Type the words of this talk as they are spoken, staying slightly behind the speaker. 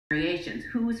variations.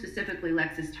 Who is specifically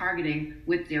Lexus targeting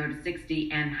with 0 to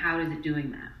 60, and how is it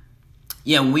doing that?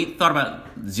 Yeah, when we thought about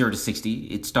 0 to 60,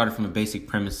 it started from a basic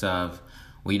premise of,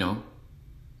 well,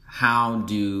 how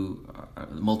do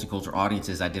multicultural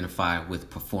audiences identify with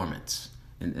performance?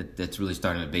 And that's really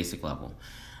starting at a basic level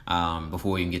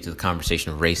before we even get to the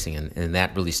conversation of racing. And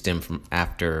that really stemmed from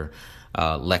after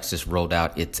Lexus rolled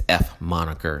out its F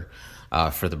moniker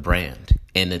for the brand.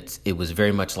 And it was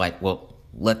very much like,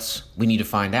 we need to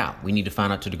find out. We need to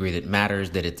find out to a degree that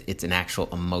matters, that it's an actual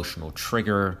emotional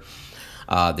trigger.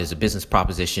 There's a business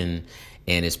proposition,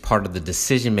 and as part of the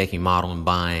decision-making model in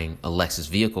buying a Lexus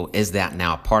vehicle, is that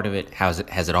now a part of it? Has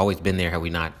it always been there? Have we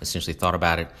not essentially thought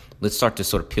about it? Let's start to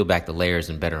sort of peel back the layers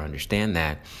and better understand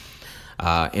that.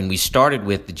 And we started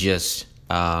with just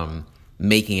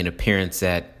making an appearance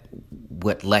at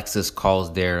what Lexus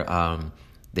calls their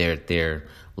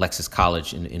Lexus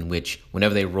College, in which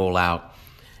whenever they roll out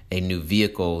a new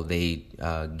vehicle, they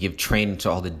give training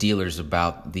to all the dealers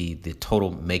about the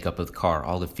total makeup of the car,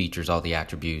 all the features, all the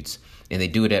attributes, and they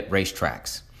do it at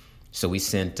racetracks. So we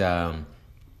sent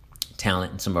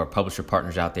talent and some of our publisher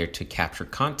partners out there to capture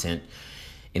content.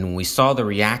 And when we saw the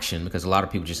reaction, because a lot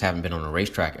of people just haven't been on a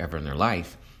racetrack ever in their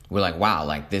life, we're like,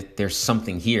 wow, there's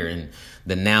something here. And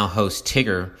the now host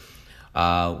Tigger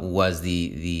was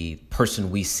the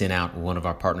person we sent out, one of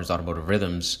our partners, Automotive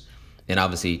Rhythms. And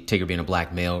obviously, Tigger being a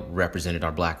black male represented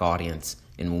our black audience.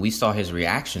 And when we saw his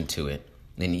reaction to it,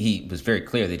 and he was very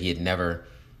clear that he had never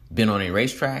been on a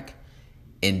racetrack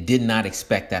and did not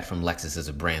expect that from Lexus as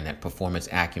a brand, that performance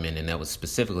acumen. And that was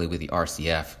specifically with the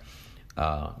RCF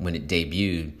when it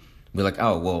debuted. We're like,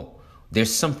 oh, well,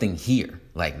 there's something here.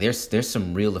 Like there's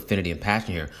some real affinity and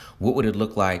passion here. What would it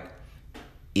look like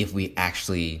if we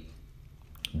actually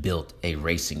built a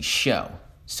racing show?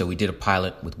 So we did a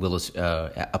pilot with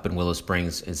up in Willow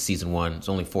Springs in season 1. It's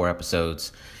only 4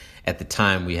 episodes. At the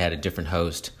time, we had a different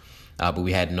host, but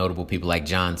we had notable people like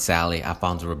John Sally,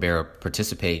 Alfonso Ribeiro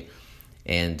participate.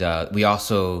 And we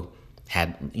also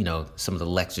had, some of the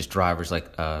Lexus drivers like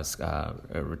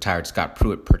retired Scott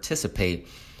Pruitt participate.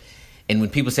 And when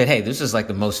people said, hey, this is like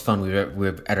the most fun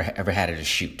we've ever had at a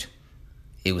shoot,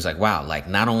 it was like, wow, like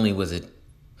not only was it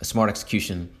a smart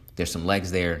execution, there's some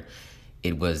legs there.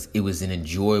 It was an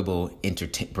enjoyable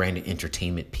branded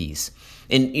entertainment piece.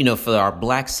 And, for our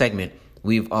black segment,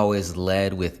 we've always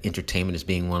led with entertainment as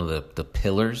being one of the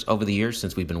pillars over the years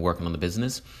since we've been working on the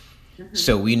business. Mm-hmm.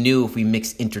 So we knew if we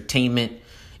mix entertainment,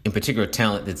 in particular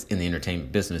talent that's in the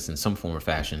entertainment business in some form or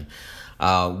fashion,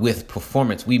 with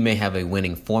performance, we may have a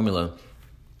winning formula.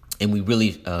 And we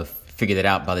really figured that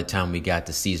out by the time we got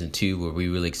to season 2, where we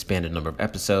really expanded the number of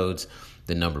episodes,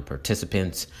 the number of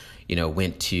participants.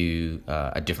 Went to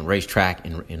a different racetrack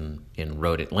in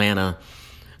Road Atlanta.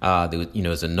 There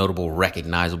was a notable,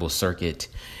 recognizable circuit,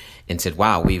 and said,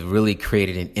 wow, we've really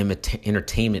created an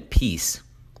entertainment piece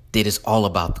that is all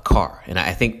about the car. And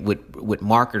I think what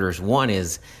marketers want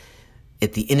is,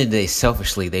 at the end of the day,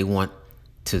 selfishly, they want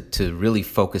to really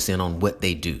focus in on what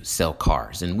they do, sell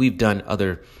cars. And we've done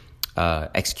other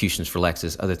executions for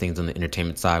Lexus, other things on the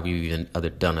entertainment side. We've even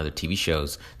done other TV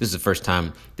shows. This is the first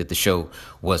time that the show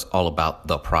was all about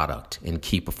the product and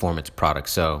key performance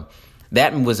products. So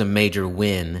that was a major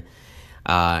win.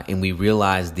 And we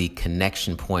realized the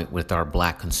connection point with our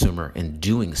black consumer in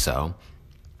doing so.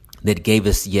 That gave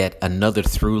us yet another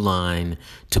through line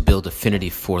to build affinity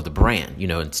for the brand.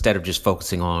 Instead of just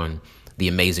focusing on the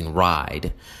amazing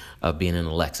ride of being in a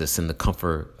Lexus and the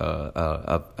comfort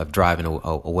of driving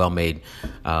a well-made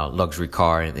luxury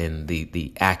car, and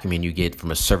the acumen you get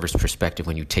from a service perspective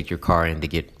when you take your car in to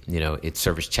get its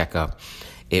service checkup.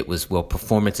 It was,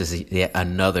 performance is yet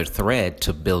another thread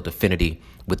to build affinity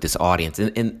with this audience,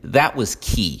 and that was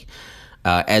key.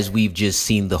 As we've just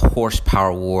seen the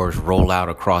horsepower wars roll out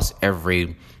across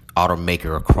every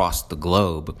automaker across the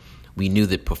globe, we knew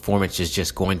that performance is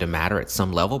just going to matter at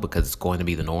some level because it's going to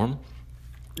be the norm.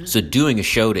 So doing a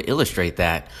show to illustrate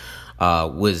that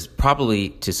was probably,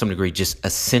 to some degree, just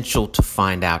essential to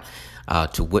find out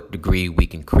to what degree we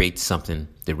can create something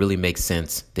that really makes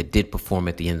sense, that did perform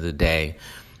at the end of the day,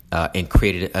 and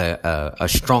created a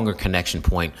stronger connection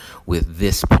point with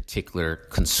this particular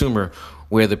consumer,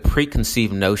 where the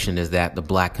preconceived notion is that the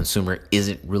black consumer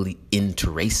isn't really into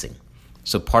racing.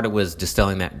 So part of it was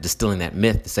distilling that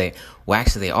myth to say, well,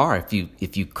 actually they are.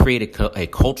 If you create a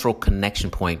cultural connection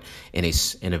point in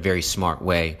a very smart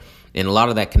way, and a lot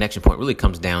of that connection point really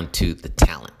comes down to the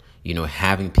talent.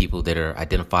 Having people that are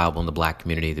identifiable in the black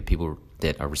community, the people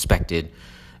that are respected,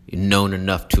 known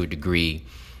enough to a degree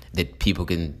that people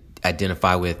can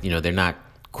identify with. They're not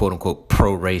quote unquote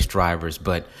pro race drivers,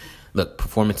 but look,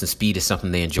 performance and speed is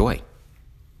something they enjoy.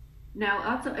 Now,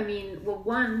 also, I mean, well,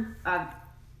 one,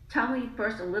 tell me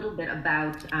first a little bit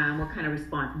about what kind of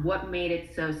response, what made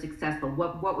it so successful?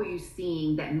 What were you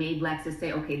seeing that made Lexus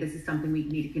say, okay, this is something we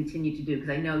need to continue to do? Because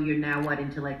I know you're now,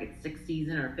 into like its sixth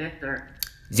season or fifth or...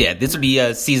 Yeah, this will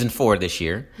be season 4 this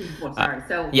year. Season 4,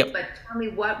 sorry. Yep. But tell me,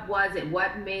 what was it?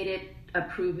 What made it a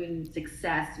proven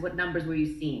success? What numbers were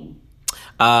you seeing?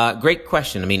 Great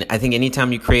question. I mean, I think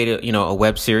anytime you create a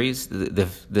web series,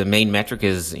 the main metric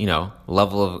is,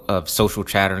 level of social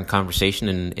chatter and conversation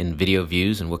and video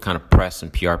views and what kind of press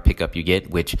and PR pickup you get,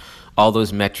 which all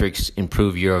those metrics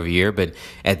improve year over year. But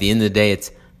at the end of the day,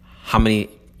 it's how many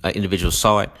individuals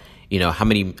saw it, how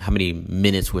many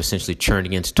minutes were essentially churned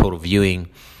against total viewing.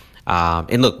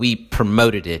 And look, we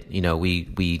promoted it,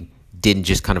 we didn't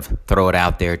just kind of throw it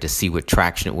out there to see what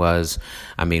traction it was.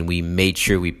 I mean, we made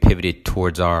sure we pivoted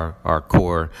towards our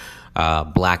core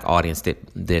Black audience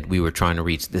that we were trying to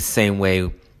reach the same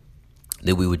way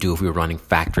that we would do if we were running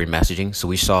factory messaging. So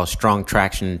we saw strong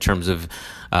traction in terms of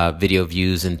video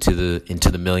views into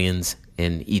the millions,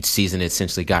 and each season it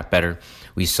essentially got better.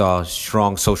 We saw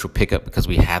strong social pickup because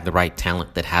we had the right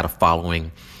talent that had a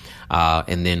following,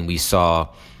 and then we saw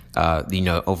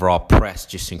overall press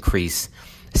just increase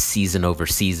season over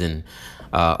season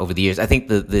over the years. I think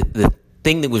the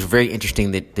thing that was very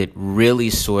interesting that really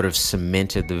sort of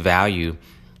cemented the value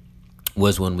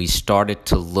was when we started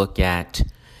to look at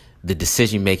the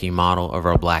decision-making model of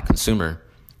our Black consumer.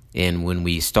 And when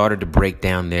we started to break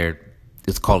down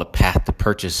let's call it path to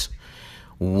purchase,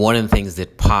 one of the things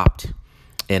that popped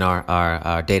in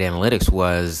our data analytics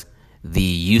was the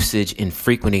usage and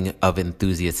frequenting of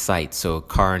enthusiast sites. So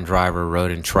Car and Driver,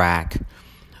 Road and Track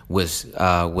was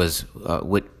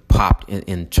what popped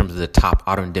in terms of the top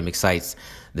auto-endemic sites,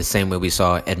 the same way we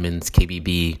saw Edmunds,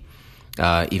 KBB,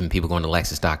 even people going to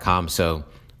Lexus.com. So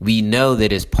we know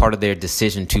that as part of their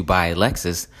decision to buy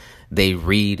Lexus, they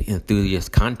read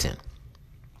enthusiast content.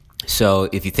 So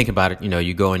if you think about it,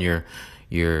 you go on your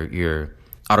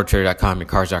autotrader.com, your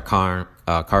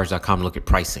cars.com, look at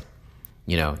pricing.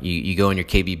 You go on your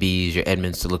KBBs, your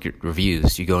Edmunds to look at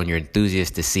reviews. You go on your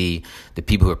enthusiasts to see the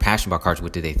people who are passionate about cars,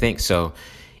 what do they think? So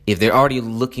if they're already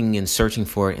looking and searching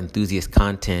for enthusiast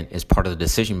content as part of the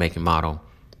decision-making model,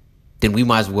 then we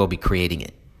might as well be creating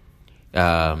it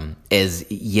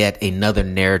as yet another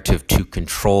narrative to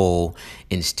control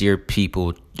and steer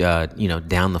people,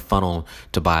 down the funnel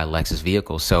to buy a Lexus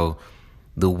vehicle. So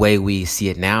the way we see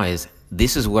it now is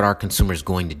this is what our consumer is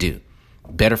going to do.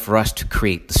 Better for us to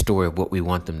create the story of what we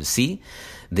want them to see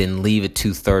than leave it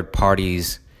to third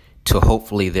parties to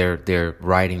hopefully they're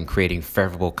writing, creating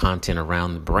favorable content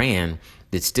around the brand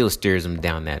that still steers them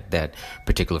down that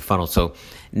particular funnel. So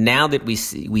now that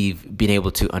we've been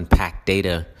able to unpack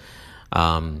data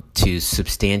to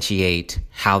substantiate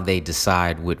how they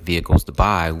decide what vehicles to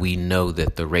buy, we know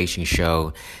that the racing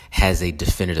show has a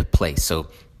definitive place. So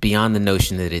beyond the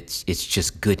notion that it's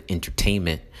just good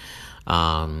entertainment,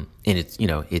 and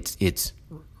it's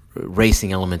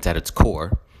racing elements at its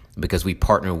core, because we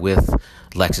partner with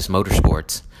Lexus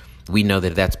Motorsports, we know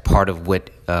that that's part of what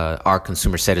our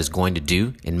consumer set is going to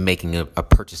do in making a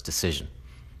purchase decision.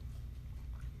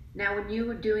 Now, when you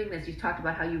were doing this, you talked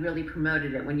about how you really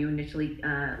promoted it when you initially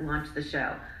launched the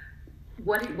show.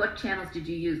 What channels did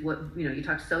you use? You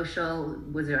talked social.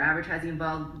 Was there advertising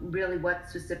involved? Really, what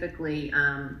specifically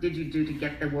did you do to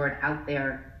get the word out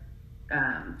there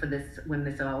for this when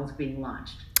this all was being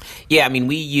launched? Yeah, I mean,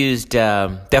 we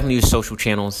definitely used social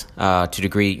channels to a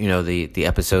degree. The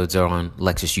episodes are on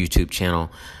Lexus YouTube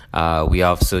channel. We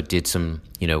also did some,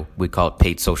 we call it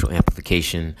paid social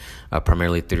amplification,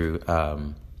 primarily through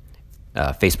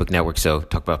Facebook network. So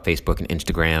talk about Facebook and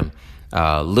Instagram.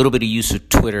 A little bit of use of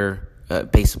Twitter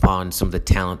based upon some of the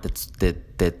talent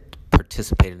that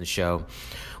participated in the show.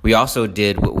 We also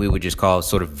did what we would just call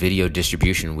sort of video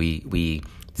distribution. We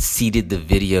seeded the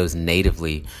videos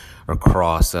natively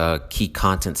across key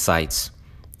content sites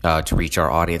to reach our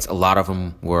audience. A lot of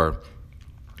them were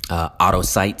auto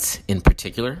sites in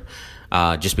particular,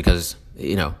 just because,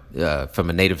 from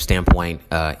a native standpoint,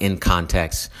 in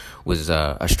context was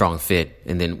a strong fit.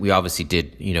 And then we obviously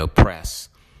did, press.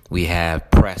 We have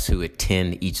press who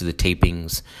attend each of the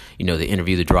tapings. They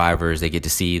interview the drivers. They get to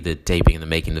see the taping and the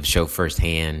making of the show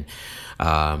firsthand.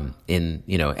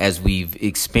 As we've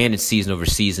expanded season over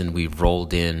season, we've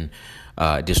rolled in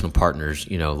additional partners,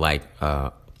 like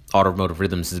Automotive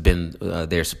Rhythms has been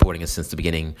there supporting us since the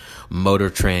beginning. Motor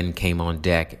Trend came on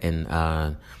deck,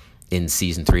 and in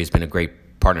season 3 has been a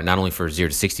great partner, not only for 0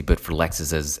 to 60, but for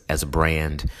Lexus as a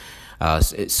brand.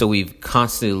 So we've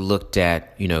constantly looked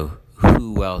at,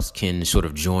 who else can sort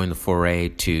of join the foray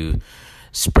to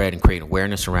spread and create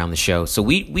awareness around the show. So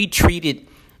we treat it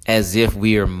as if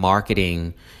we are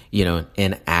marketing,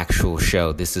 an actual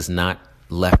show. This is not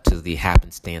left to the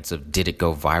happenstance of did it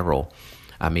go viral.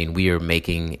 I mean, we are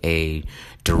making a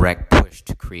direct push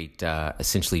to create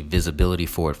essentially visibility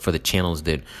for it, for the channels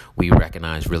that we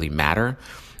recognize really matter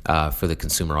for the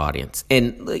consumer audience.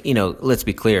 And, let's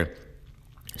be clear.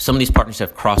 Some of these partners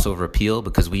have crossover appeal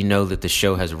because we know that the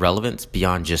show has relevance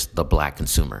beyond just the Black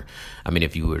consumer. I mean,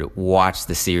 if you were to watch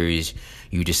the series,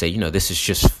 you would just say, this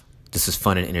is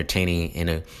fun and entertaining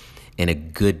and a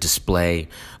good display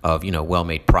of,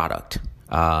 well-made product.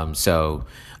 So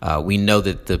we know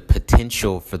that the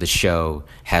potential for the show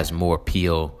has more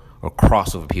appeal or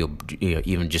crossover appeal,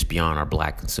 even just beyond our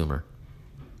Black consumer.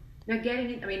 Now,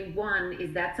 one,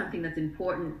 is that something that's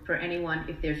important for anyone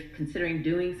if they're considering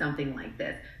doing something like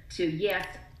this? To, yes,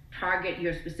 target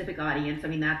your specific audience. I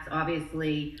mean, that's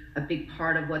obviously a big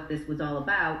part of what this was all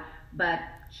about, but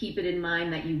keep it in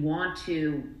mind that you want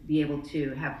to be able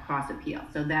to have cross appeal.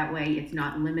 So that way it's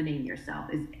not limiting yourself.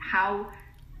 Did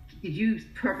you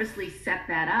purposely set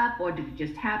that up, or did it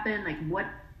just happen? Like, what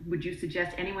would you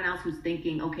suggest anyone else who's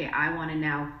thinking, okay, I want to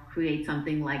now create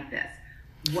something like this?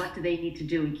 What do they need to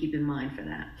do and keep in mind for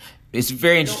that? It's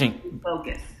very interesting.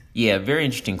 Focus. Yeah, very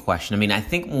interesting question. I mean, I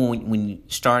think when you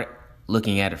start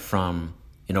looking at it from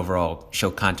an overall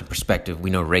show content perspective, we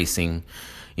know racing,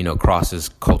 crosses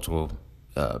cultural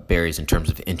barriers in terms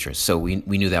of interest. So we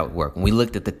knew that would work. When we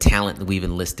looked at the talent that we've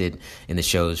enlisted in the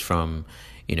shows from,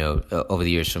 over the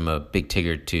years, from a Big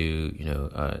Tigger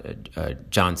to,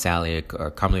 John Saliak or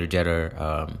Carmelita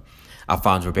Jeter,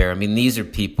 Alfonso Ribeiro. I mean, these are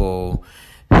people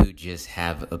who just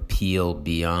have appeal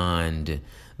beyond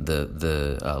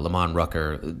the Lamont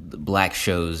Rucker, the Black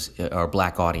shows, or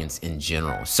Black audience in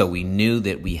general. So we knew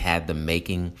that we had the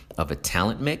making of a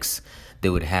talent mix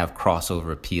that would have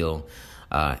crossover appeal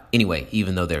anyway,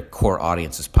 even though their core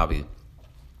audience is probably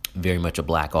very much a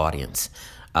Black audience.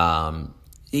 I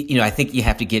think you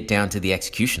have to get down to the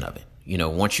execution of it.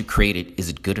 Once you create it, is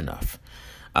it good enough?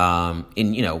 The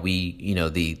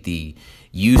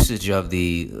usage of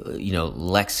the,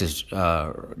 LEXUS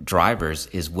drivers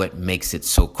is what makes it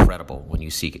so credible when you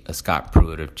see a Scott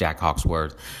Pruitt or Jack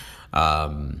Hawksworth.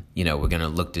 We're going to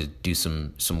look to do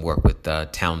some work with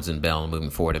Townsend Bell moving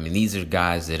forward. I mean, these are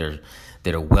guys that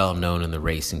are well known in the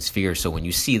racing sphere. So when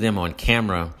you see them on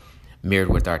camera mirrored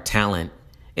with our talent,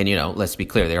 and let's be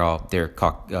clear, they're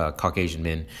Caucasian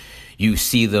men. You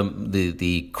see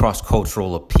the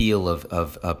cross-cultural appeal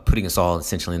of putting us all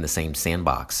essentially in the same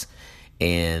sandbox.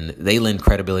 And they lend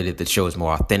credibility that the show is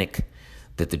more authentic,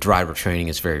 that the driver training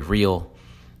is very real,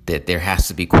 that there has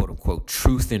to be, quote-unquote,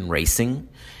 truth in racing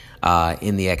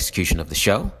in the execution of the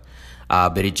show.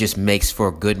 But it just makes for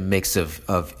a good mix of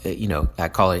I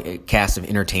call it a cast of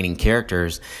entertaining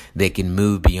characters that can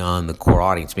move beyond the core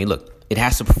audience. I mean, look, it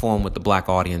has to perform with the Black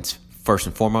audience first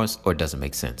and foremost, or it doesn't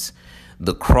make sense.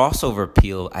 The crossover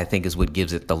appeal, I think, is what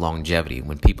gives it the longevity.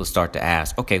 When people start to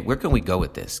ask, okay, where can we go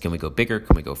with this? Can we go bigger?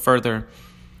 Can we go further?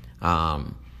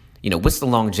 What's the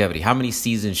longevity? How many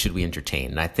seasons should we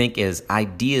entertain? And I think as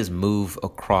ideas move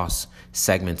across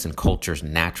segments and cultures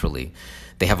naturally,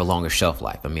 they have a longer shelf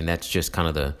life. I mean, that's just kind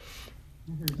of the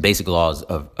basic laws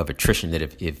of attrition, that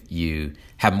if you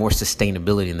have more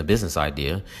sustainability in the business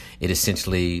idea, it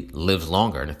essentially lives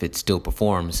longer. And if it still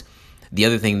performs, the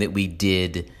other thing that we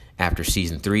did after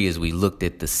season 3 is we looked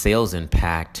at the sales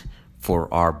impact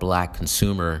for our Black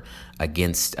consumer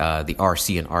against the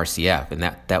RC and RCF. And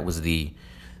that was the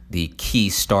key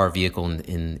star vehicle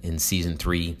in season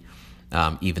 3,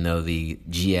 even though the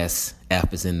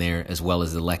GSF is in there as well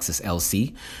as the Lexus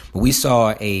LC. But we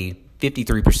saw a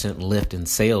 53% lift in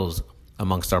sales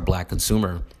amongst our Black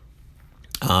consumer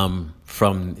from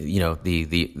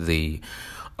the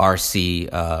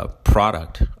RC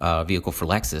product vehicle for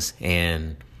Lexus.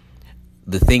 And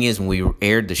the thing is, when we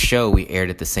aired the show, we aired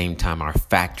at the same time our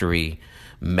factory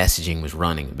messaging was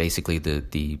running. Basically,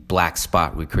 the black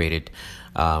spot we created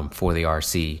for the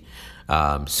RC.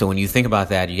 So when you think about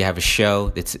that, you have a show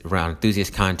that's around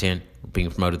enthusiast content being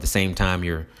promoted at the same time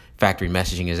your factory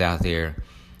messaging is out there,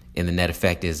 and the net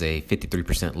effect is a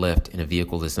 53% lift in a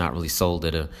vehicle that's not really sold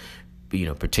at a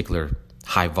particular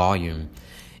high volume.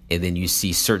 And then you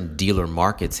see certain dealer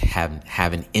markets have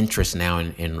an interest now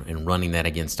in running that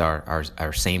against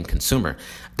our same consumer.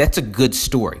 That's a good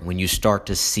story when you start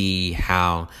to see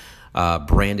how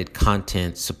branded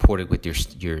content supported with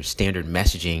your standard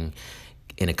messaging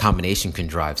in a combination can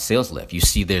drive sales lift. You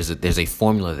see there's a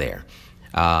formula there.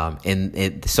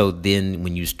 So then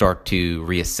when you start to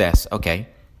reassess, okay,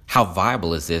 how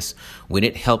viable is this when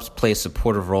it helps play a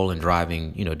supportive role in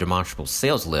driving demonstrable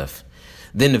sales lift?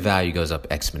 then the value goes up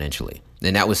exponentially.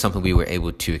 And that was something we were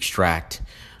able to extract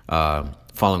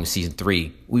following season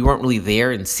 3. We weren't really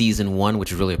there in season 1,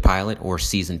 which is really a pilot, or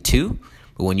season 2.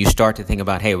 But when you start to think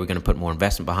about, hey, we're going to put more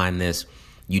investment behind this,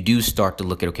 you do start to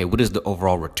look at, okay, what is the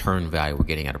overall return value we're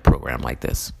getting at a program like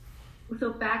this?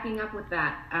 So backing up with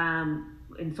that,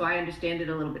 and so I understand it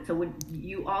a little bit. So when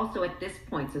you also at this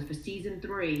point, so for season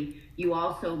 3, you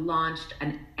also launched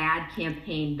an ad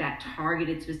campaign that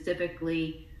targeted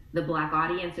specifically the Black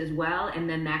audience as well, and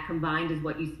then that combined is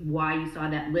why you saw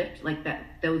that lift, like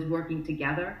that those working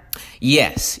together?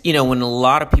 Yes. When a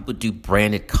lot of people do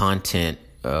branded content,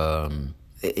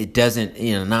 it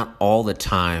doesn't, not all the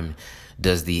time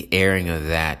does the airing of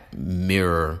that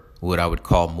mirror what I would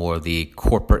call more the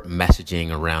corporate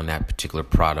messaging around that particular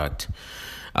product.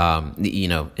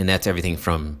 And that's everything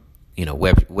from,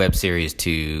 web series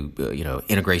to,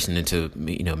 integration into,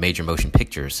 major motion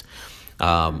pictures.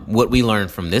 What we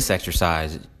learned from this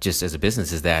exercise, just as a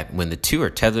business, is that when the two are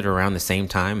tethered around the same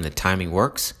time and the timing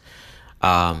works,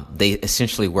 they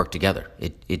essentially work together.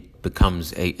 It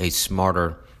becomes a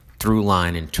smarter through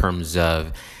line in terms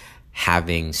of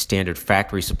having standard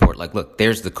factory support. Like, look,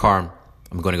 there's the car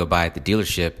I'm going to go buy at the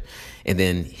dealership, and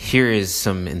then here is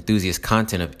some enthusiast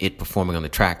content of it performing on the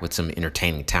track with some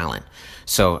entertaining talent.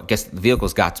 So I guess the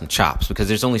vehicle's got some chops, because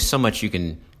there's only so much you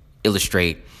can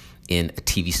illustrate in a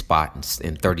TV spot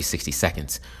in 30, 60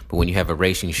 seconds. But when you have a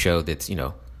racing show that's,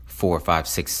 4, 5,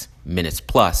 6 minutes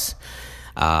plus,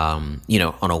 on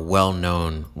a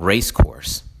well-known race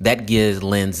course, that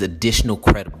lends additional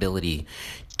credibility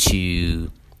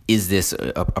to, is this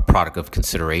a product of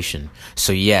consideration?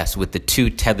 So yes, with the two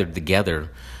tethered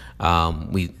together,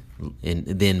 and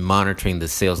then monitoring the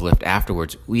sales lift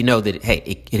afterwards, we know that,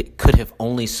 hey, it could have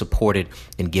only supported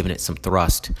and given it some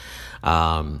thrust,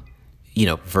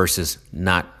 versus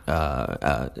not,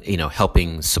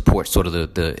 helping support sort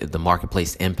of the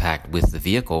marketplace impact with the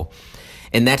vehicle.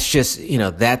 And that's just,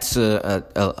 that's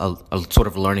a sort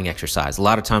of learning exercise. A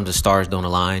lot of times the stars don't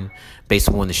align based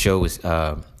on when the show was,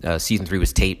 season 3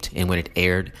 was taped and when it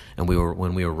aired, and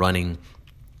when we were running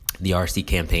the RC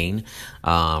campaign,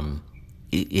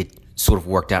 it sort of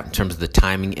worked out in terms of the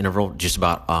timing interval, just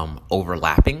about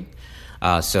overlapping.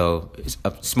 So it's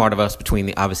smart of us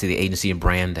between obviously the agency and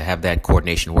brand to have that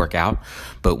coordination work out.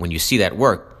 But when you see that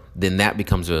work, then that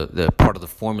becomes the part of the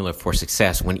formula for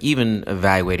success when even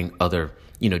evaluating other,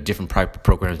 different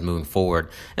programs moving forward.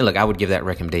 And look, I would give that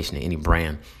recommendation to any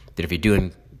brand, that if you're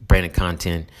doing branded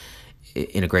content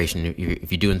integration,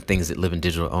 if you're doing things that live in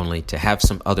digital only, to have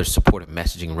some other supportive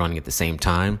messaging running at the same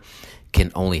time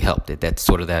can only help. That's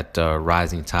sort of that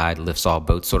rising tide lifts all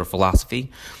boats sort of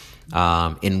philosophy.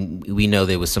 And we know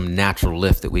there was some natural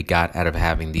lift that we got out of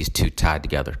having these two tied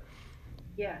together.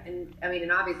 Yeah, and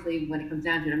obviously when it comes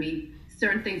down to it,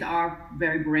 certain things are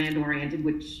very brand oriented,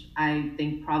 which I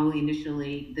think probably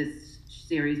initially this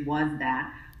series was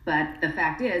that. But the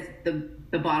fact is,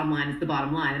 the bottom line is the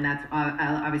bottom line, and that's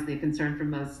obviously a concern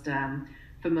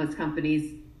for most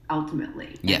companies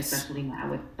ultimately, yes, especially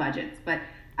now with budgets. But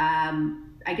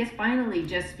I guess finally,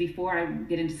 just before I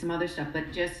get into some other stuff,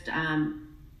 but just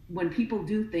when people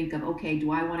do think of, okay,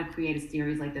 do I want to create a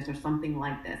series like this or something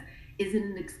like this? Is it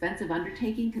an expensive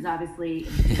undertaking? Because obviously,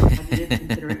 budget is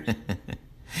consideration.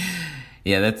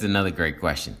 Yeah, that's another great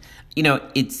question.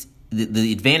 It's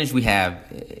the advantage we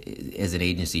have as an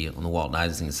agency on the Walt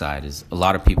Licensing side is a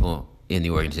lot of people in the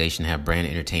organization have brand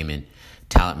entertainment,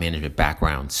 talent management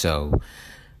background. So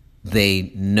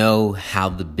they know how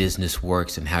the business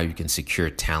works and how you can secure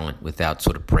talent without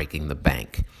sort of breaking the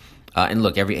bank. And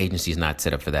look, every agency is not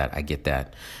set up for that. I get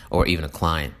that. Or even a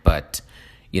client. But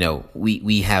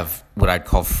we have what I'd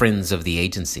call friends of the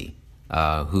agency,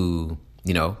 who,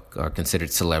 are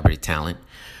considered celebrity talent,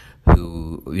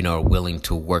 who, are willing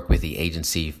to work with the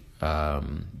agency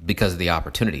because of the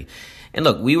opportunity. And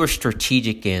look, we were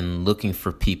strategic in looking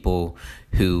for people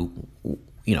who,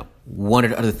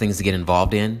 wanted other things to get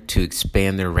involved in to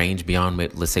expand their range beyond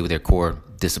what, let's say, what their core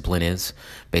discipline is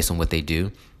based on what they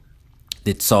do.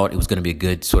 That saw it was going to be a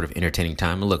good sort of entertaining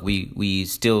time. And look, we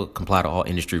still comply to all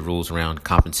industry rules around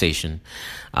compensation.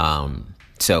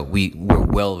 So we're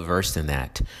well versed in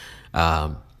that.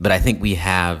 But I think we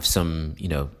have some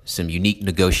unique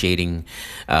negotiating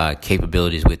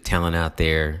capabilities with talent out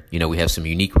there. We have some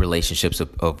unique relationships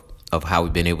of how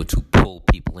we've been able to pull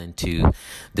people into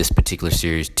this particular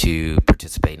series to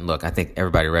participate. And look, I think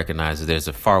everybody recognizes there's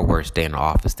a far worse day in the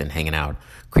office than hanging out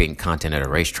creating content at a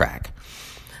racetrack.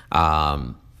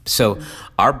 So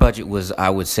our budget was, I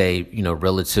would say,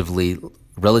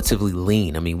 relatively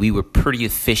lean. We were pretty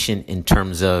efficient in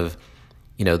terms of,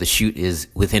 the shoot is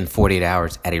within 48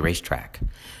 hours at a racetrack.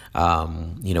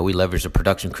 We leveraged a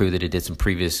production crew that had did some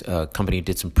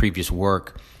previous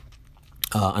work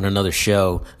on another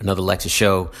show, another LEXUS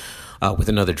show with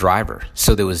another driver.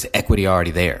 So there was equity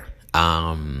already there.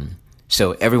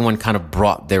 So everyone kind of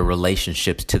brought their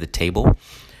relationships to the table,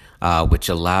 which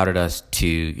allowed us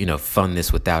to, fund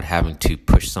this without having to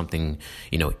push something,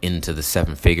 into the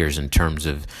seven figures in terms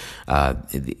of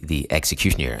the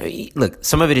execution here. Look,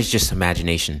 some of it is just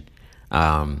imagination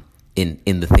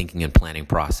in the thinking and planning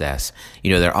process.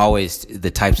 There are always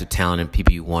the types of talent and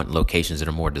people you want, locations that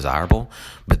are more desirable,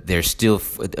 but there's still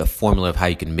a formula of how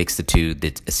you can mix the two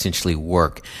that essentially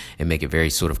work and make it very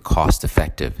sort of cost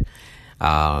effective.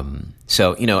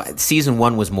 So season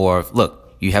one was more of,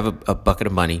 look, you have a bucket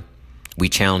of money. We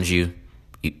challenge you.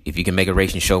 If you can make a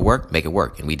racing show work, make it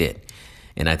work. And we did.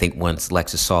 And I think once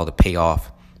LEXUS saw the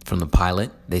payoff from the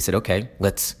pilot, they said, okay,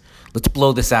 let's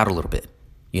blow this out a little bit.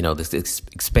 Let's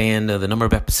expand the number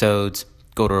of episodes,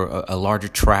 go to a larger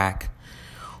track.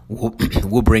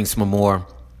 We'll bring some more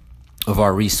of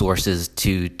our resources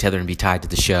to tether and be tied to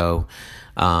the show.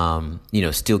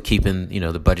 Still keeping,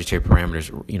 the budgetary parameters,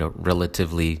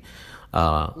 relatively,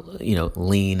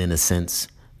 lean in a sense.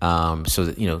 So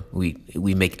that,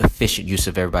 we make efficient use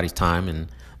of everybody's time and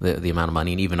the amount of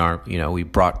money. And even we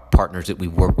brought partners that we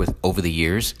worked with over the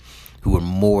years who were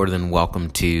more than welcome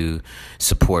to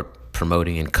support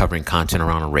promoting and covering content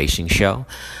around a racing show.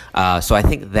 So I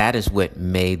think that is what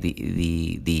made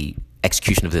the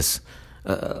execution of this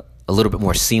a little bit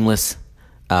more seamless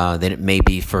than it may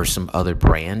be for some other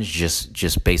brands,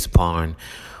 just based upon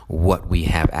what we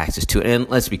have access to. And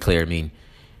let's be clear,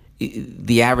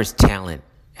 the average talent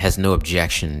has no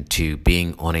objection to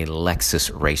being on a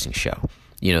LEXUS racing show.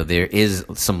 There is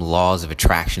some laws of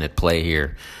attraction at play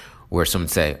here where someone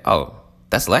say, oh,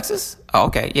 that's LEXUS? Oh,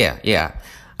 okay, yeah.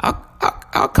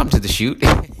 I'll come to the shoot.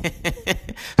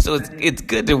 So it's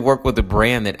good to work with a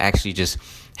brand that actually just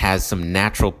has some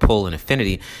natural pull and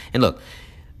affinity. And look,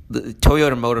 the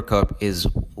Toyota Motor Cup is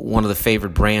one of the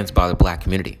favored brands by the Black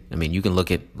community. You can look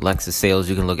at LEXUS sales,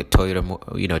 you can look at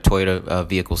Toyota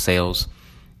vehicle sales,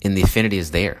 and the affinity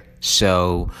is there.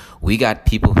 So we got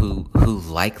people who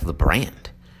like the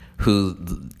brand, who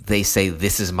they say,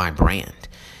 this is my brand.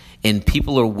 And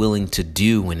people are willing to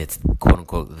do when it's quote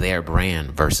unquote their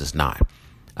brand versus not.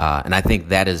 And I think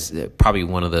that is probably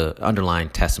one of the underlying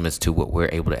testaments to what we're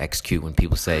able to execute when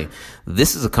people say,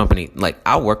 this is a company, like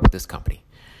I'll work with this company.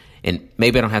 And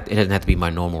maybe it doesn't have to be my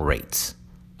normal rates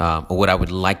or what I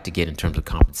would like to get in terms of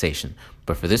compensation.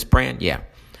 But for this brand, yeah,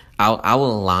 I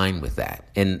will align with that.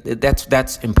 And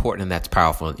that's important and that's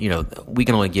powerful. We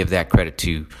can only give that credit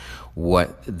to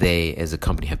what they as a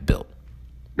company have built.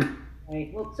 Right.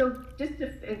 Well, so just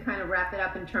to kind of wrap it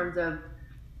up in terms of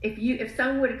if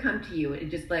someone were to come to you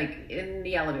and just like in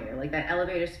the elevator, like that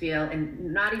elevator spiel,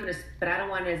 and not even but I don't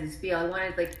want it as a spiel. I want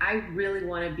it like, I really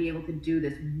want to be able to do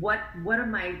this. What are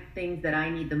my things that I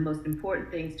need, the most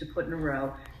important things to put in a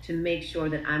row to make sure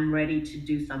that I'm ready to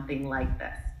do something like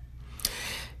this?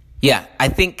 Yeah, I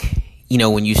think,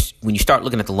 when you start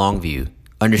looking at the long view,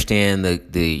 understand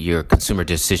your consumer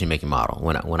decision-making model.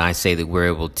 When I say that we're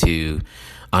able to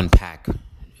unpack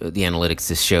the analytics,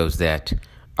 this shows that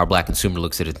our Black consumer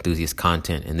looks at enthusiast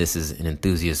content, and this is an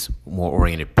enthusiast, more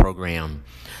oriented program.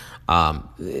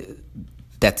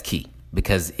 That's key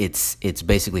because it's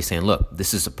basically saying, look,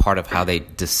 this is a part of how they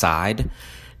decide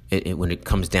when it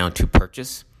comes down to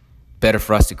purchase. Better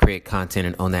for us to create content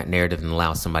and own that narrative and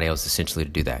allow somebody else essentially to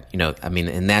do that.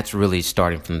 And that's really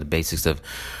starting from the basics of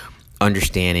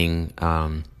understanding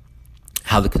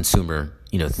how the consumer,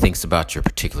 thinks about your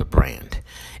particular brand.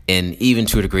 And even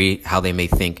to a degree, how they may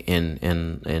think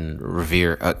and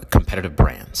revere competitive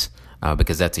brands,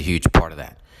 because that's a huge part of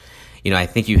that. I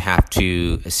think you have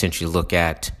to essentially look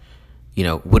at,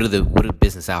 what are the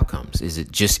business outcomes? Is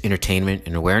it just entertainment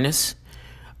and awareness?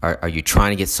 Are you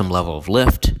trying to get some level of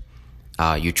lift?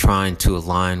 You're trying to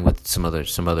align with some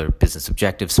other business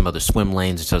objectives, some other swim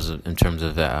lanes in terms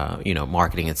of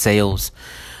marketing and sales.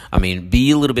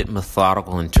 Be a little bit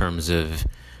methodical in terms of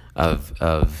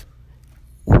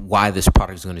why this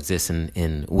product is going to exist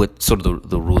and what sort of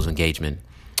the rules of engagement.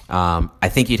 I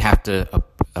think you'd have to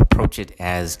approach it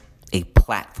as a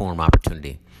platform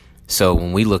opportunity. So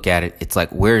when we look at it, it's like,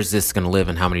 where is this going to live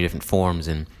in how many different forms,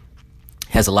 and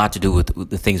has a lot to do with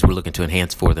the things we're looking to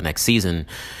enhance for the next season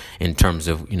in terms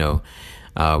of, we're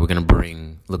going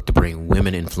to look to bring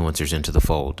women influencers into the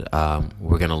fold.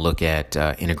 We're going to look at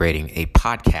integrating a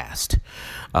podcast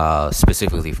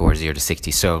specifically for 0 to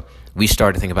 60. So we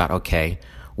started to think about, okay,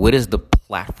 what is the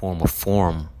platform or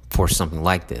forum for something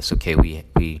like this? Okay, we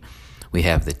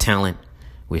have the talent,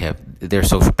 we have their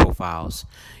social profiles.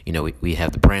 We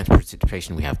have the brand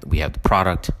participation. We have the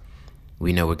product.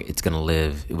 We know it's going to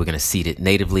live. We're going to seed it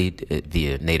natively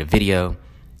via native video.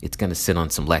 It's going to sit on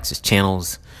some LEXUS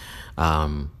channels.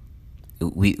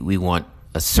 We want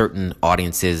a certain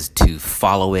audiences to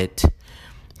follow it.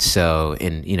 So,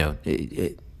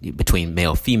 between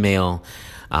male, female,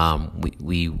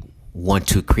 we want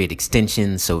to create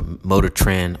extensions. So Motor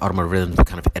Trend, Automotive Rhythms, what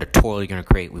kind of editorial you're going to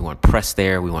create. We want press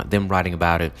there. We want them writing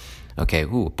about it. Okay, a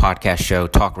podcast show,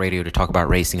 talk radio to talk about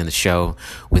racing in the show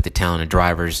with the talented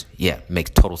drivers. Yeah,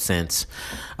 makes total sense.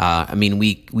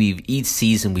 We've each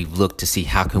season we've looked to see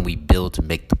how can we build to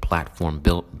make the platform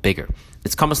build bigger.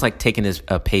 It's almost like taking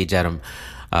a page out of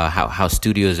how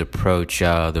studios approach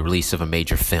the release of a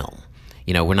major film.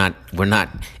 We're not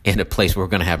in a place where we're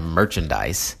going to have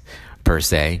merchandise per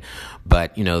se,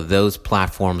 but those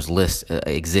platforms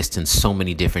exist in so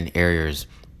many different areas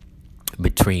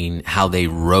between how they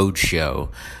roadshow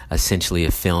essentially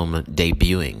a film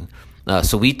debuting.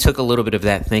 So we took a little bit of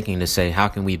that thinking to say, how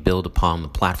can we build upon the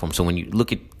platform? So when you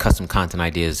look at custom content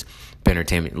ideas for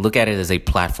entertainment, look at it as a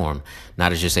platform,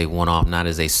 not as just a one-off, not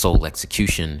as a sole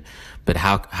execution, but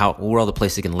where all the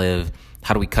places it can live.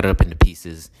 How do we cut it up into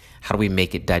pieces? How do we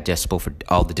make it digestible for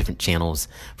all the different channels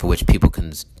for which people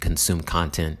can consume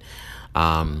content?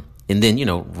 And then,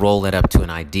 roll that up to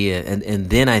an idea. And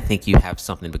then I think you have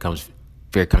something that becomes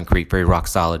very concrete, very rock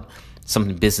solid,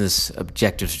 something business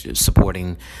objectives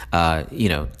supporting,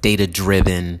 data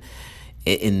driven.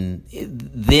 And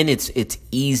then it's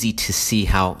easy to see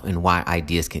how and why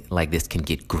ideas like this can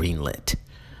get greenlit.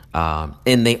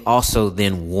 And they also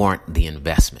then warrant the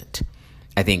investment.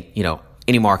 I think,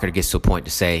 any marketer gets to a point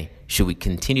to say, should we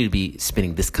continue to be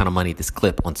spending this kind of money, this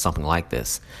clip on something like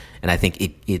this? And I think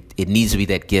it needs to be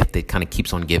that gift that kind of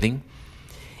keeps on giving.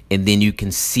 And then you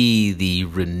can see the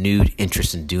renewed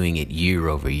interest in doing it year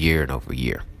over year and over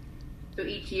year. So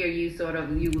each year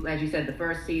as you said, the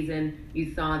first season,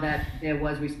 you saw that there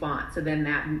was response. So then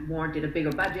that warranted a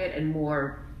bigger budget and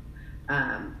more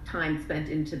time spent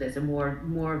into this and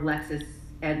more LEXUS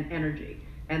energy.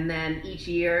 And then each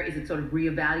year, is it sort of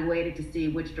reevaluated to see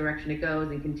which direction it goes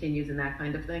and continues and that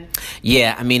kind of thing?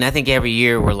 Yeah, I think every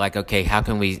year we're like, okay, how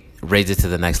can we raise it to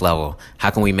the next level? How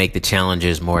can we make the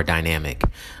challenges more dynamic?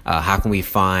 How can we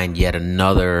find yet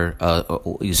another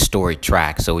story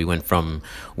track? So we went from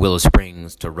Willow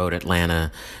Springs to Road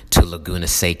Atlanta to Laguna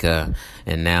Seca,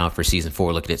 and now for season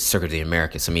 4, looking at Circuit of the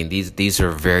Americas. These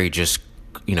are very just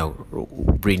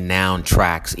renowned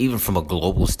tracks, even from a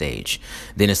global stage.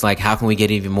 Then it's like, how can we get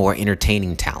even more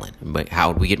entertaining talent? But how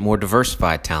would we get more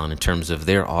diversified talent in terms of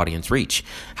their audience reach?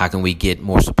 How can we get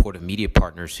more supportive media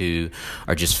partners who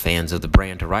are just fans of the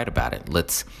brand to write about it?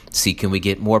 Let's see, can we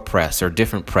get more press or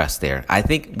different press there? I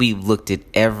think we looked at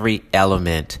every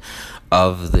element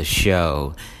of the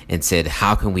show and said,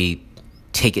 how can we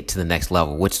take it to the next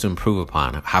level? What's to improve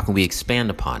upon it? How can we expand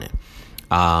upon it?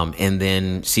 And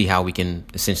then see how we can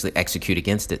essentially execute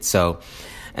against it. So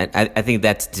I think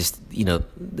that's just,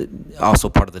 also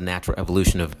part of the natural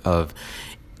evolution of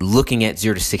looking at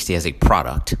 0 to 60 as a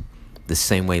product, the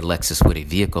same way LEXUS would a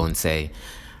vehicle, and say,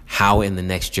 how in the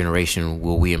next generation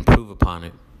will we improve upon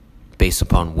it based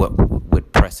upon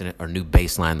what precedent or new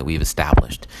baseline that we've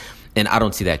established? And I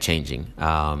don't see that changing.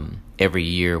 Every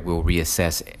year we'll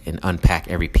reassess and unpack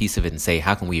every piece of it and say,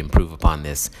 how can we improve upon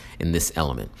this in this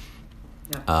element?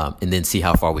 And then see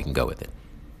how far we can go with it.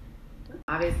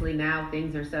 Obviously now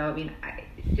things are so,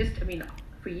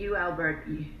 for you, Albert,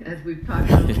 as we've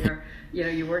talked earlier,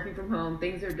 you're working from home,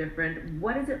 things are different.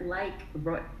 What is it like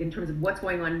in terms of what's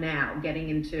going on now, getting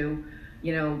into,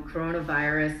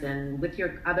 coronavirus and with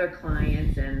your other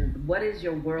clients, and what is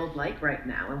your world like right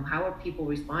now, and how are people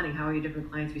responding? How are your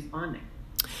different clients responding?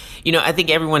 I think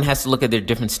everyone has to look at their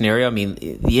different scenario.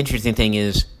 The interesting thing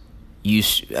is,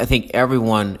 I think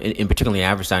everyone, in particularly the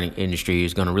advertising industry,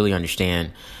 is going to really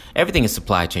understand everything is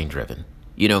supply chain driven.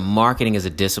 Marketing as a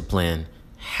discipline,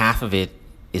 half of it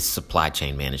is supply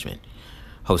chain management,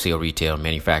 wholesale, retail,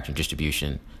 manufacturing,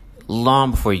 distribution,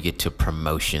 long before you get to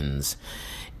promotions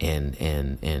and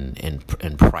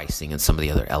pricing and some of the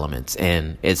other elements.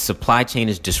 And as supply chain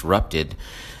is disrupted,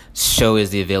 so is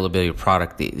the availability of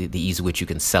product, the ease with which you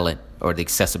can sell it, or the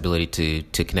accessibility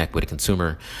to connect with a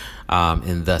consumer,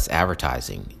 and thus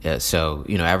advertising. So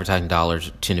advertising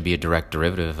dollars tend to be a direct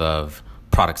derivative of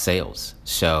product sales.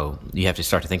 So you have to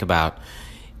start to think about,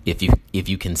 if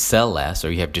you can sell less,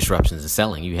 or you have disruptions in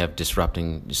selling, you have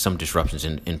some disruptions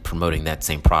in promoting that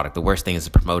same product. The worst thing is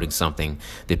promoting something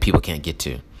that people can't get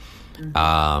to.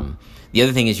 Mm-hmm. The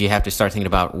other thing is you have to start thinking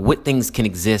about what things can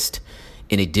exist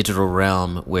in a digital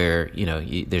realm where,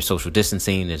 there's social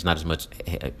distancing, there's not as much,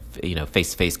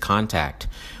 face-to-face contact,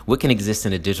 what can exist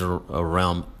in a digital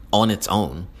realm on its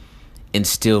own and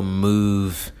still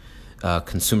move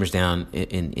consumers down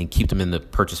and keep them in the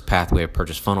purchase pathway or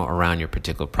purchase funnel around your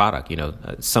particular product?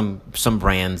 Some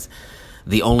brands,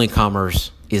 the only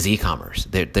commerce is e-commerce.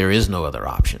 There is no other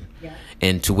option. Yeah.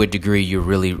 And to what degree you're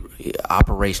really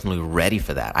operationally ready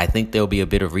for that? I think there'll be a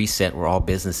bit of reset where all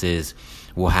businesses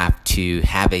will have to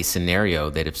have a scenario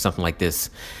that if something like this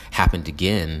happened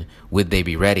again, would they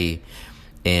be ready?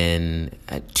 And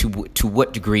to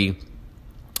what degree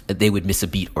they would miss a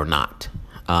beat or not.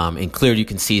 And clearly you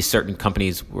can see certain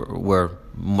companies were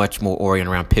much more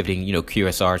oriented around pivoting.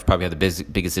 QSRs probably have the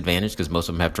biggest advantage because most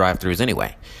of them have drive-thrus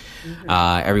anyway.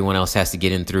 Mm-hmm. Everyone else has to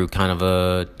get in through kind of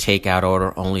a takeout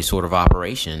order only sort of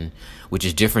operation, which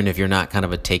is different if you're not kind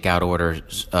of a takeout order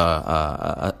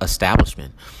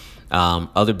establishment.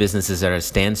 Other businesses that are at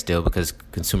standstill because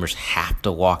consumers have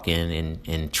to walk in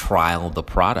and trial the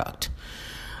product.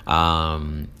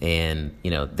 And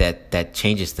that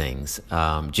changes things,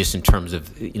 just in terms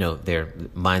of, their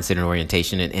mindset and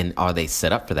orientation and are they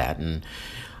set up for that? And,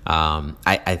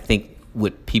 I think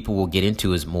what people will get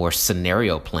into is more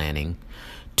scenario planning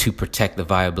to protect the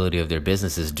viability of their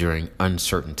businesses during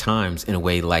uncertain times in a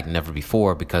way like never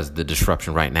before, because the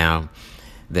disruption right now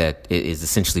that is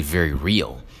essentially very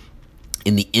real.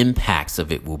 And the impacts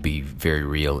of it will be very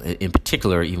real. In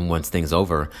particular, even once things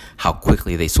over, how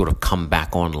quickly they sort of come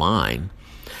back online.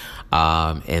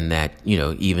 And that,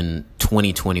 even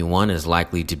 2021 is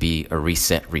likely to be a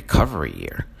reset recovery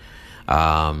year.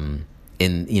 And,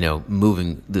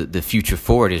 moving the future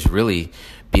forward is really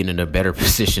being in a better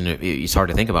position. It's hard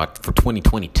to think about for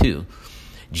 2022,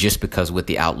 just because what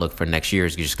the outlook for next year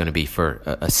is just going to be for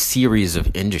a series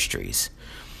of industries.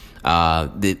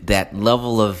 That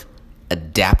level of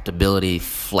adaptability,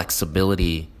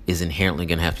 flexibility is inherently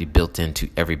going to have to be built into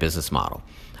every business model.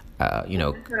 Are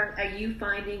you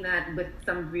finding that with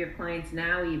some of your clients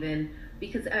now, even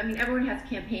because everyone has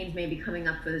campaigns maybe coming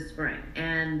up for the spring,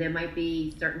 and there might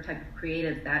be certain type of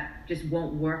creatives that just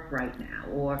won't work right now,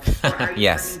 or are you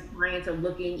yes. finding clients are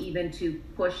looking even to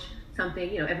push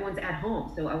something? Everyone's at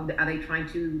home, so are they trying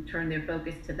to turn their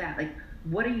focus to that? Like,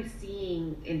 what are you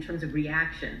seeing in terms of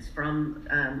reactions from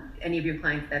any of your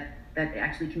clients that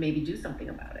actually can maybe do something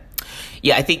about it?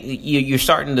 Yeah, I think you're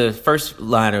starting. The first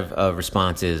line of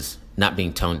response is not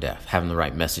being tone deaf, having the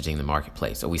right messaging in the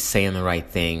marketplace. Are we saying the right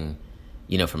thing,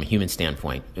 from a human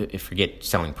standpoint? Forget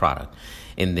selling product.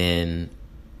 And then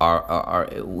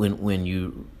when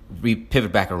you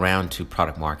pivot back around to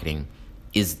product marketing,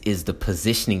 is the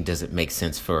positioning, does it make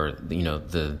sense for the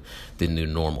new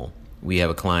normal? We have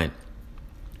a client,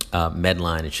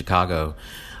 Medline in Chicago.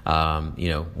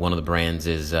 One of the brands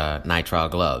is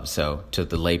nitrile gloves. So to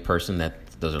the lay person,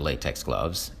 those are latex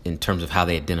gloves in terms of how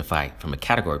they identify from a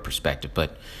category perspective.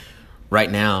 But right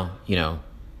now,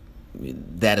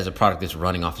 that is a product that's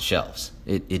running off the shelves.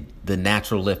 The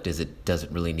natural lift is it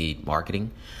doesn't really need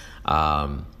marketing,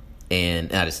 and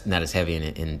not as heavy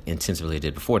and intensively it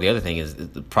did before. The other thing is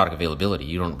the product availability.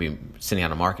 You don't be sending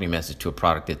out a marketing message to a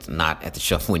product that's not at the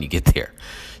shelf when you get there.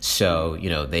 So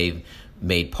they've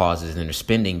made pauses in their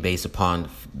spending based upon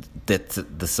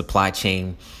the supply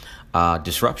chain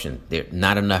disruption.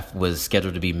 Not enough was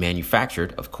scheduled to be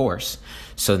manufactured, of course.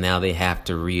 So now they have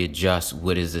to readjust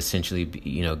what is essentially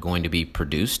going to be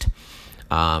produced.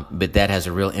 But that has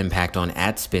a real impact on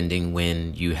ad spending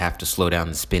when you have to slow down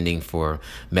the spending for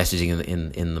messaging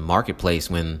in the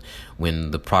marketplace when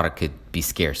the product could be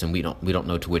scarce, and we don't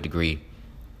know to what degree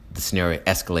the scenario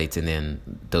escalates and then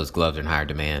those gloves are in higher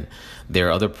demand.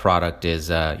 Their other product is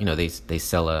they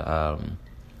sell a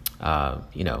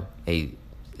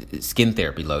skin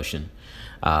therapy lotion,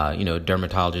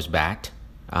 dermatologist backed.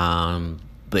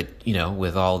 But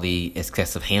with all the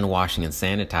excessive hand washing and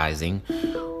sanitizing,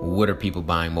 what are people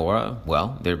buying more of?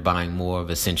 Well, they're buying more of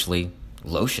essentially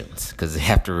lotions because they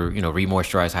have to,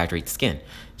 re-moisturize, hydrate the skin.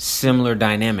 Similar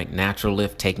dynamic, natural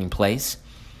lift taking place.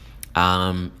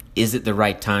 Is it the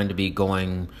right time to be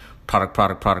going product?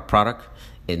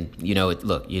 And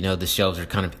the shelves are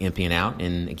kind of emptying out.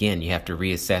 And again, you have to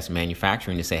reassess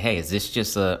manufacturing to say, hey, is this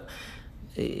just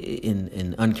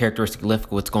an uncharacteristic lift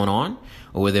of what's going on?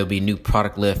 Or will there be new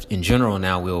product lift in general?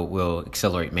 Now we'll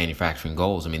accelerate manufacturing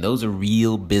goals. Those are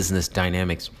real business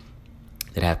dynamics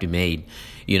that have to be made.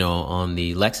 On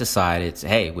the LEXUS side, it's,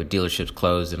 hey, with dealerships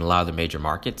closed in a lot of the major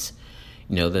markets,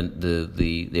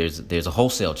 there's a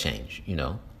wholesale change.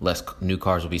 Less new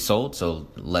cars will be sold, so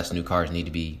less new cars need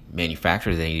to be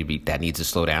manufactured. That needs to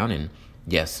slow down, and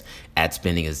Yes, ad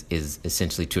spending is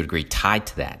essentially to a degree tied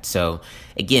to that. So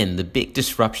again, the big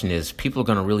disruption is people are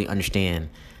going to really understand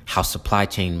how supply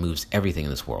chain moves everything in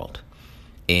this world.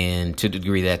 And to the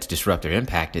degree that's disrupted or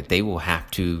impacted, they will have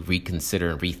to reconsider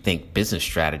and rethink business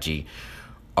strategy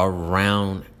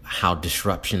around how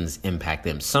disruptions impact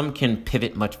them. Some can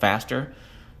pivot much faster.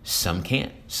 Some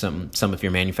can't. Some if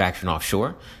you're manufacturing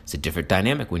offshore, it's a different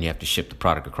dynamic when you have to ship the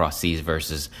product across seas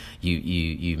versus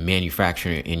you manufacture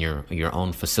in your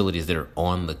own facilities that are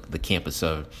on the campus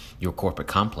of your corporate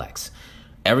complex.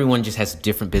 Everyone just has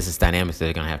different business dynamics that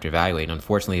they're going to have to evaluate. And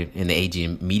unfortunately, in the AG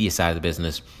and media side of the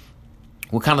business,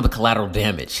 we're kind of the collateral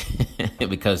damage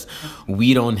because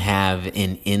we don't have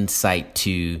an insight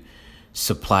to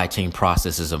supply chain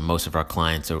processes of most of our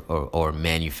clients or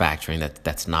manufacturing.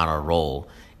 That's not our role.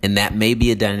 And that may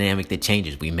be a dynamic that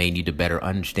changes. We may need to better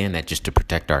understand that just to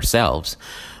protect ourselves.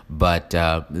 But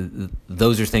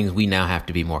those are things we now have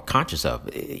to be more conscious of.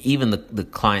 Even the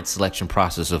client selection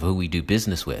process of who we do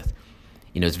business with.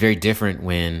 It's very different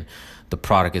when the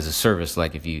product is a service,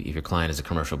 like if your client is a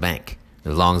commercial bank.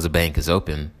 As long as the bank is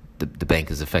open, the bank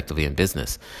is effectively in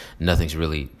business. Nothing's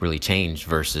really changed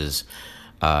versus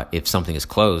if something is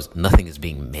closed, nothing is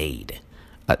being made.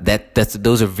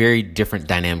 Those are very different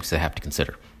dynamics that I have to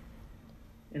consider.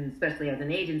 And especially as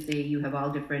an agency, you have all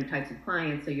different types of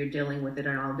clients, so you're dealing with it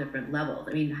on all different levels.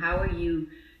 I mean, how are you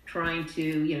trying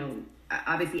to,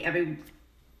 obviously every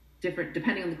different,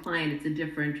 depending on the client, it's a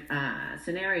different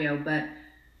scenario, but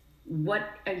what,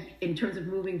 in terms of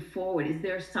moving forward, is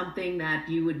there something that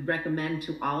you would recommend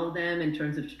to all of them in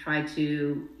terms of to try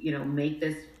to, make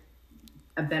this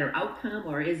a better outcome,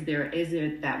 or is there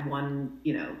that one,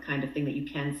 kind of thing that you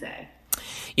can say?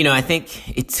 I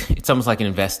think it's almost like in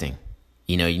investing.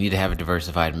 You need to have a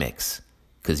diversified mix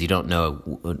because you don't know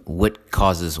what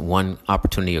causes one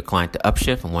opportunity or client to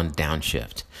upshift and one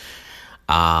downshift.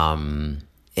 And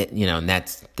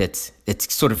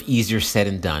it's sort of easier said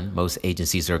than done. Most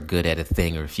agencies are good at a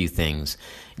thing or a few things.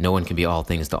 No one can be all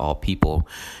things to all people.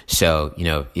 So,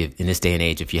 if in this day and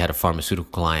age, if you had a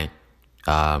pharmaceutical client,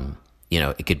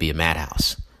 it could be a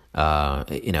madhouse,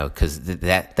 because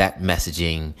that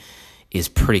messaging is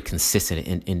pretty consistent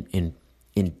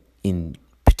in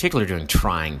particular during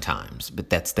trying times, but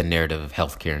that's the narrative of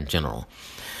healthcare in general.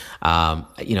 I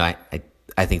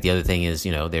think the other thing is,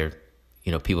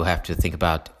 people have to think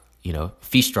about,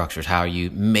 fee structures. How are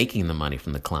you making the money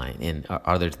from the client? And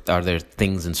are there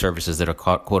things and services that are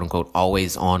quote unquote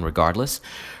always on regardless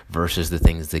versus the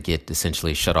things that get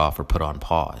essentially shut off or put on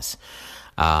pause?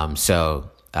 So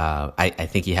I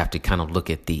think you have to kind of look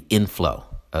at the inflow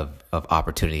of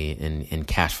opportunity and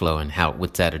cash flow and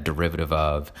what's that a derivative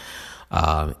of,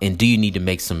 and do you need to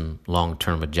make some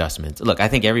long-term adjustments? Look, I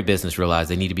think every business realizes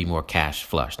they need to be more cash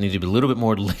flush, need to be a little bit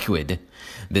more liquid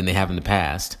than they have in the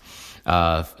past.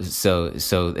 So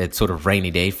it's sort of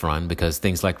rainy day fund because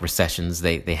things like recessions,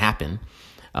 they happen.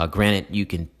 Granted, you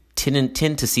can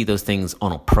tend to see those things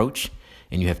on approach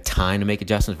and you have time to make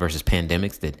adjustments versus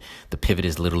pandemics that the pivot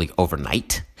is literally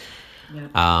overnight.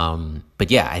 Yeah.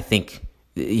 But yeah, I think,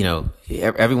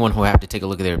 everyone will have to take a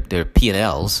look at their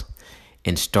P&Ls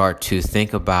and start to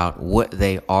think about what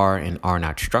they are and are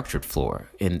not structured for.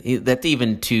 And that's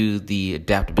even to the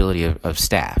adaptability of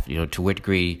staff, to what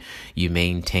degree you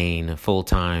maintain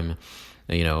full-time,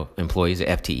 employees,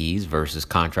 FTEs versus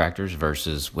contractors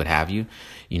versus what have you,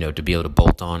 to be able to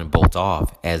bolt on and bolt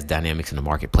off as dynamics in the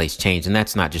marketplace change. And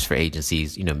that's not just for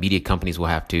agencies. Media companies will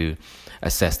have to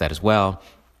assess that as well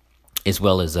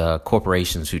as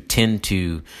corporations who tend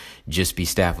to just be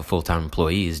staffed with full-time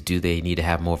employees. Do they need to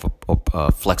have more of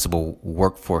a flexible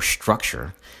workforce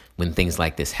structure when things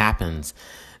like this happens,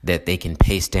 that they can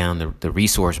pace down the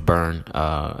resource burn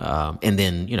and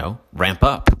then ramp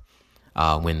up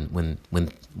when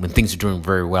things are doing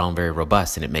very well and very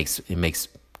robust, and it makes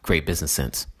great business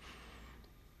sense.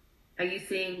 Are you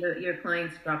seeing your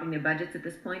clients dropping their budgets at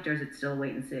this point, or is it still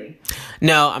wait and see?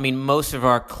 No, I mean, most of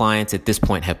our clients at this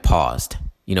point have paused.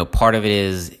 Part of it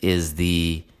is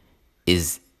the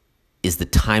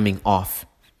timing off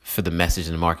for the message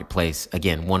in the marketplace.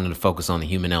 Again, wanting to focus on the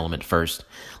human element first,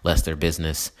 less their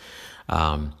business.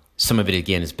 Some of it,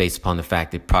 again, is based upon the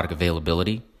fact that product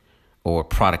availability or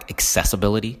product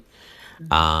accessibility,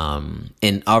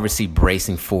 and obviously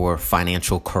bracing for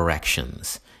financial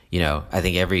corrections. I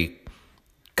think every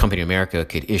company in America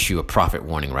could issue a profit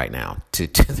warning right now to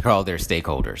all their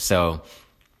stakeholders. So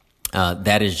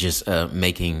that is just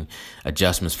making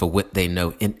adjustments for what they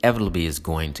know inevitably is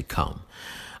going to come.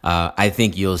 I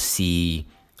think you'll see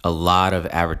a lot of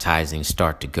advertising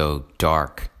start to go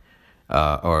dark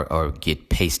or get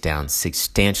paced down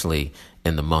substantially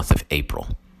in the month of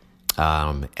April.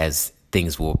 as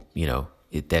things will,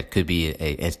 that could be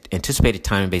a anticipated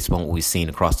time based upon what we've seen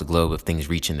across the globe of things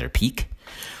reaching their peak.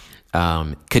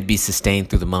 Could be sustained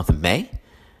through the month of May.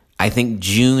 I think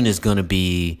June is going to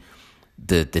be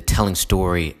the telling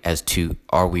story as to,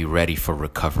 are we ready for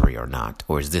recovery or not?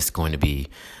 Or is this going to be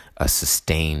a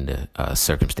sustained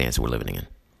circumstance we're living in?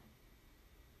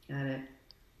 Got it.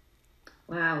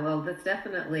 Wow. Well, that's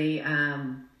definitely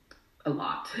a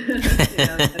lot.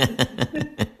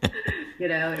 It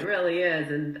really is.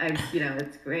 And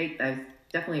it's great. I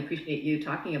definitely appreciate you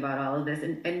talking about all of this.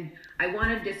 And I want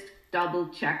to just double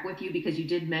check with you, because you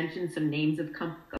did mention some names of